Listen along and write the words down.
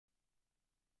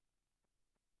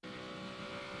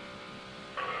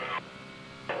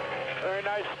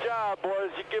job,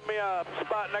 boys. You give me a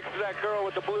spot next to that girl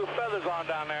with the blue feathers on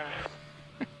down there.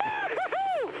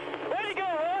 There you go,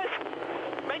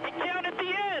 boys. Make it count at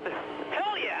the end.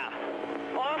 Hell yeah.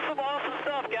 Awesome, awesome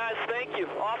stuff, guys. Thank you.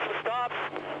 Awesome stops.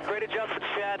 Great adjustments,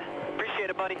 Chad. Appreciate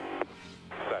it, buddy.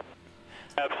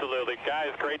 Absolutely.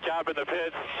 Guys, great job in the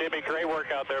pits. Jimmy, great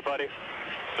work out there, buddy.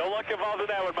 No luck involved in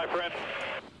that one, my friend.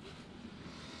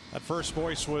 That first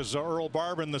voice was Earl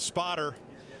Barban, the spotter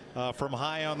from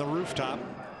high on the rooftop.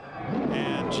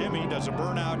 And Jimmy does a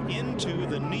burnout into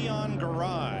the Neon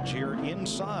Garage here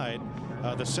inside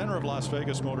the center of Las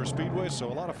Vegas Motor Speedway.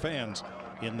 So a lot of fans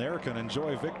in there can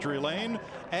enjoy Victory Lane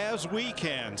as we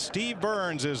can. Steve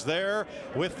Burns is there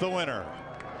with the winner.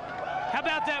 How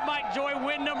about that, Mike Joy?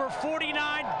 Win number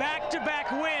 49,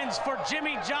 back-to-back wins for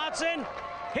Jimmy Johnson.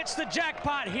 Hits the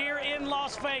jackpot here in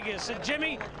Las Vegas. And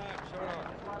Jimmy,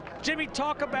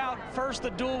 talk about first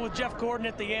the duel with Jeff Gordon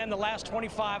at the end, the last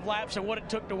 25 laps, and what it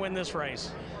took to win this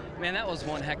race. Man, that was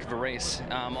one heck of a race.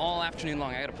 All afternoon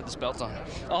long, I got to put this belt on.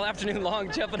 All afternoon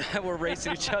long, Jeff and I were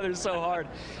racing each other so hard.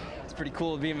 It's pretty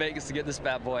cool to be in Vegas to get this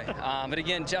bad boy. But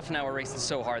again, Jeff and I were racing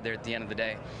so hard there at the end of the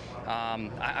day.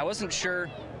 I wasn't sure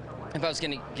if I was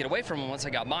going to get away from him once I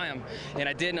got by him, and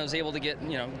I did, and I was able to get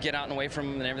out and away from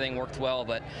him, and everything worked well.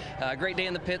 But great day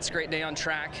in the pits, great day on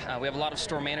track. We have a lot of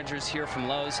store managers here from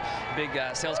Lowe's. Big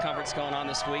sales conference going on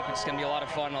this week, which is going to be a lot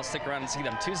of fun. I'll stick around and see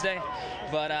them Tuesday.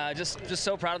 But just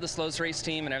so proud of this Lowe's race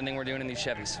team and everything we're doing in these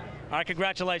Chevys. All right,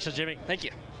 congratulations, Jimmy. Thank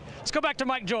you. Let's go back to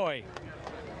Mike Joy.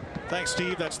 Thanks,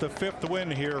 Steve. That's the 5th win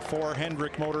here for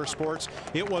Hendrick Motorsports.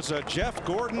 It was a Jeff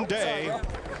Gordon day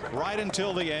right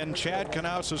until the end. Chad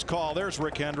Knaus's call. There's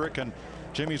Rick Hendrick and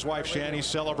Jimmy's wife Shani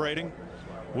celebrating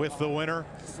with the winner.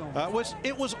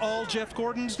 It was all Jeff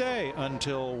Gordon's day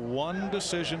until one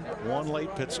decision, one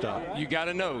late pit stop. You got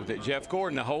to know that Jeff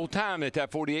Gordon, the whole time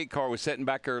that 48 car was sitting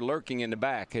back there lurking in the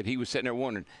back, and he was sitting there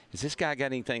wondering, is this guy got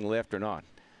anything left or not?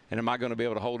 And am I going to be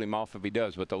able to hold him off if he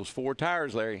does? But those 4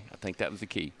 tires, Larry, I think that was the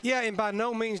key. Yeah, and by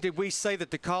no means did we say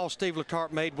that the call Steve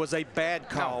Letarte made was a bad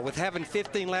call. No. With having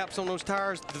 15 laps on those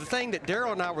tires, the thing that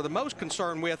Darrell and I were the most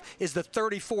concerned with is the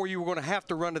 34 you were going to have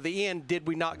to run to the end. Did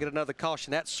we not get another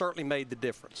caution? That certainly made the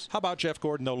difference. How about Jeff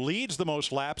Gordon, though? Leads the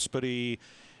most laps, but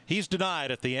he's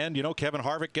denied at the end. You know, Kevin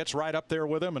Harvick gets right up there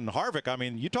with him. And Harvick, I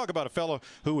mean, you talk about a fellow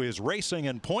who is racing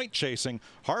and point chasing.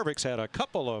 Harvick's had a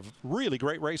couple of really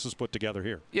great races put together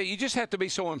here. Yeah, you just have to be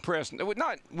so impressed.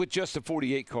 Not with just the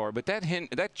 48 car, but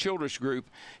that Childress group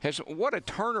has what a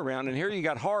turnaround. And here you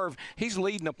got Harv. He's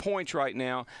leading the points right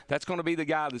now. That's going to be the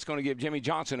guy that's going to give Jimmy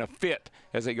Johnson a fit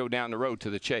as they go down the road to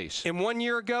the chase. And 1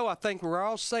 year ago, I think we're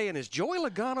all saying, is Joey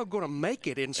Logano going to make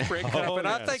it in Sprint Cup? And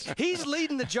yes. I think he's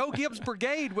leading the Joe Gibbs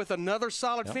Brigade with another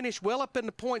solid finish, well up in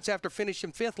the points after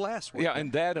finishing 5th last week. Yeah,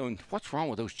 and what's wrong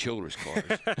with those Childress cars?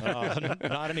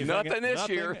 Nothing this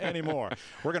year anymore.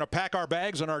 We're going to pack our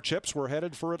bags and our chips. We're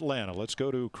headed for Atlanta. Let's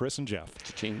go to Chris and Jeff.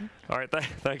 Cha-ching. All right,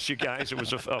 thanks you guys. It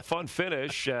was a fun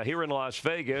finish here in Las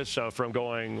Vegas from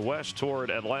going west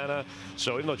toward Atlanta.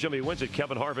 So even though Jimmy wins it,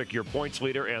 Kevin Harvick, your points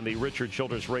leader, and the Richard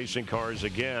Childress Racing cars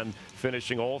again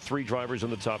finishing all 3 drivers in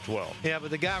the top 12. Yeah,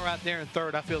 but the guy right there in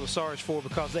 3rd, I feel the sorriest for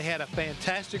because they had a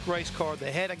fantastic race car.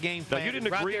 They had a game plan. Now, you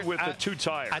didn't agree with the 2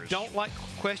 tires. I don't like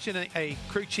questioning a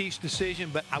crew chief's decision,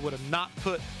 but I would have not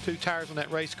put 2 tires on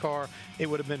that race car. It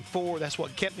would have been 4. That's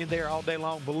what kept me there all day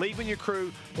long. Believe in your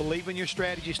crew. Believe in your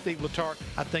strategy, Steve Letarte.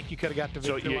 I think you could have got the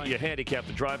victory. So you handicapped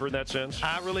the driver in that sense?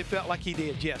 I really felt like he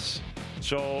did, yes.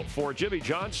 So for Jimmy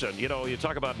Johnson, you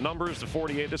talk about numbers, the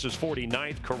 48, this is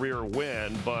 49th career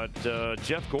win, but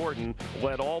Jeff Gordon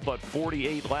led all but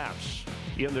 48 laps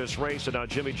in this race, and now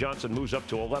Jimmy Johnson moves up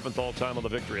to 11th all-time on the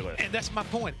victory list. And that's my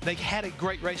point. They had a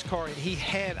great race car, and he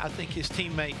had, I think, his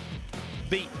teammate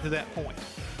beat to that point.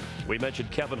 We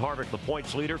mentioned Kevin Harvick, the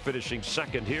points leader, finishing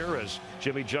 2nd here as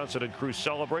Jimmy Johnson and crew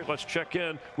celebrate. Let's check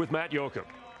in with Matt Yoakum.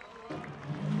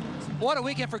 What a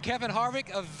weekend for Kevin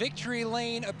Harvick. A victory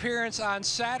lane appearance on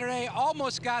Saturday.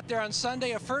 Almost got there on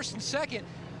Sunday, a 1st and 2nd.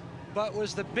 But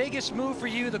was the biggest move for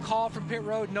you the call from pit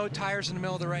road, no tires in the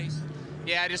middle of the race?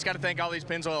 Yeah, I just got to thank all these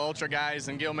Pennzoil Ultra guys,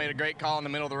 and Gil made a great call in the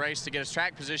middle of the race to get us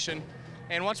track position.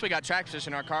 And once we got track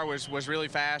position, our car was really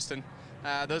fast, and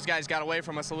those guys got away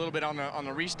from us a little bit on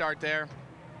the restart there.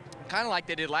 Kind of like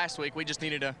they did last week. We just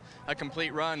needed a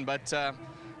complete run, but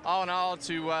all in all,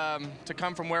 to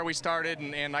come from where we started,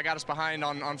 and I got us behind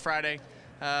on Friday,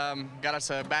 got us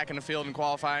back in the field in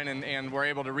qualifying, and we're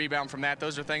able to rebound from that.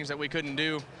 Those are things that we couldn't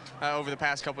do over the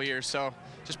past couple years. So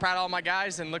just proud of all my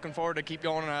guys and looking forward to keep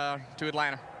going to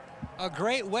Atlanta. A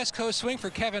great West Coast swing for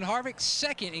Kevin Harvick,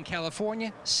 2nd in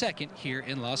California, 2nd here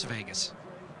in Las Vegas.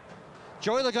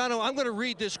 Joey Logano, I'm going to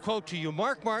read this quote to you.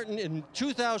 Mark Martin in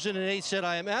 2008 said,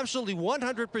 "I am absolutely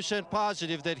 100%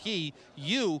 positive that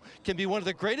you, can be one of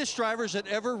the greatest drivers that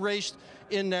ever raced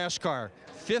in NASCAR."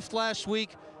 5th last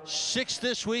week, 6th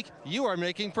this week. You are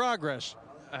making progress.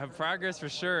 Progress for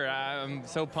sure. I'm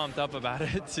so pumped up about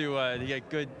it to get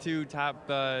good 2 top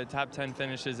 10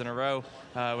 finishes in a row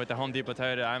with the Home Depot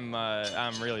Toyota.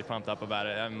 I'm really pumped up about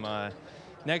it.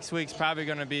 Next week's probably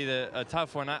going to be a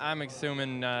tough one. I'm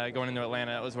assuming going into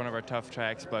Atlanta, that was one of our tough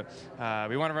tracks, but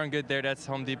we want to run good there. That's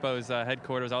Home Depot's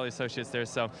headquarters, all the associates there.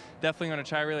 So definitely going to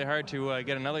try really hard to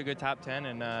get another good top 10.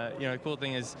 And the cool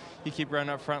thing is you keep running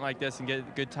up front like this and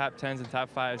get good top 10s and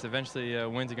top 5s. Eventually,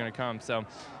 wins are going to come. So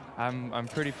I'm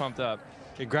pretty pumped up.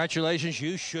 Congratulations,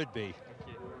 you should be.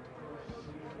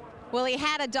 Well, he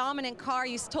had a dominant car.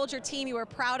 You told your team you were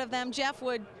proud of them. Jeff,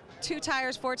 would 2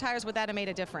 tires, 4 tires, would that have made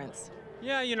a difference?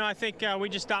 Yeah, I think we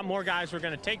just thought more guys were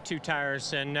going to take 2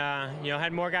 tires, and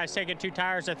had more guys taking 2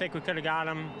 tires, I think we could have got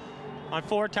them on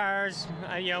 4 tires.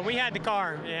 We had the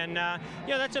car, and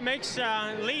that's what makes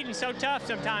leading so tough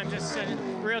sometimes. It's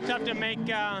real tough to make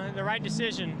the right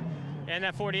decision, and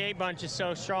that 48 bunch is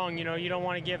so strong. You don't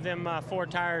want to give them 4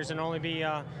 tires and only be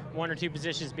 1 or 2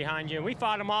 positions behind you. We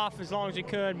fought them off as long as we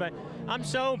could, but I'm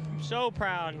so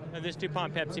proud of this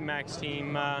DuPont Pepsi Max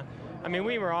team.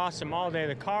 We were awesome all day.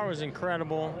 The car was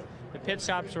incredible. The pit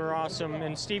stops were awesome.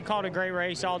 And Steve called a great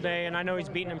race all day. And I know he's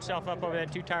beating himself up over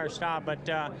that 2-tire stop. But,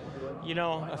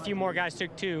 a few more guys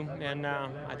took 2. And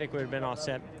I think we would have been all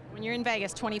set. When you're in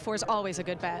Vegas, 24 is always a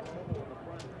good bet.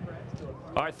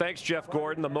 All right, thanks, Jeff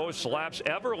Gordon. The most laps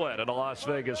ever led in a Las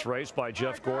Vegas race by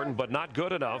Jeff Gordon, but not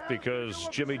good enough because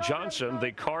Jimmy Johnson,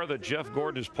 the car that Jeff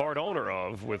Gordon is part owner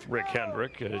of with Rick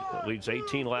Hendrick, leads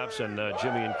 18 laps, and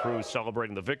Jimmy and crew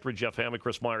celebrating the victory. Jeff Hammond,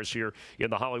 Chris Myers here in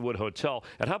the Hollywood Hotel.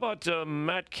 And how about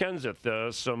Matt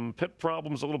Kenseth? Some pit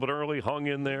problems a little bit early, hung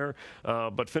in there,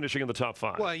 but finishing in the top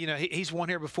 5. Well, he's won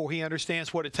here before. He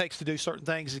understands what it takes to do certain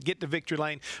things to get to victory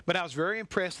lane. But I was very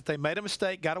impressed that they made a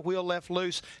mistake, got a wheel left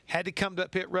loose, had to come to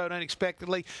pit road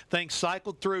unexpectedly. Things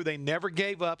cycled through. They never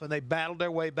gave up, and they battled their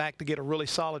way back to get a really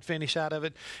solid finish out of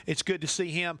it. It's good to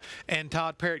see him and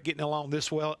Todd Parrott getting along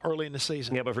this well early in the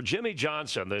season. Yeah, but for Jimmy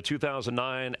Johnson, the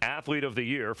 2009 Athlete of the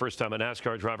Year, first time a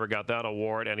NASCAR driver got that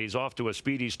award, and he's off to a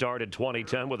speedy start in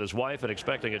 2010 with his wife and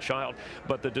expecting a child.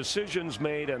 But the decisions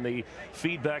made and the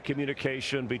feedback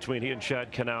communication between he and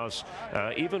Chad Knaus,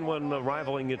 even when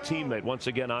rivaling a teammate, once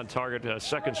again on target, a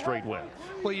 2nd straight win.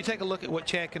 Well, you take a look at what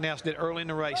Chad Knaus did early in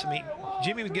the race.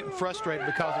 Jimmy was getting frustrated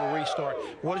because of a restart.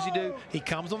 What does he do? He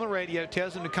comes on the radio,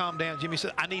 tells him to calm down. Jimmy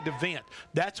says, "I need to vent."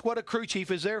 That's what a crew chief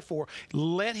is there for.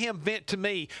 Let him vent to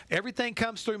me. Everything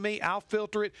comes through me. I'll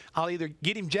filter it. I'll either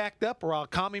get him jacked up or I'll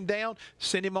calm him down,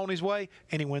 send him on his way,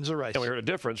 and he wins the race. And we heard a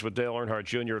difference with Dale Earnhardt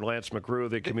Jr. and Lance McGrew,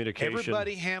 the communication.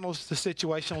 Everybody handles the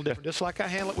situation a little different, just like I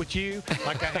handle it with you,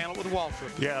 like I handle it with Walter.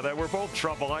 Yeah, that we're both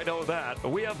trouble. I know that.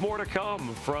 We have more to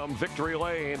come from Victory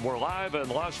Lane. We're live in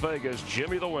Las Vegas.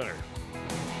 Jimmy the winner.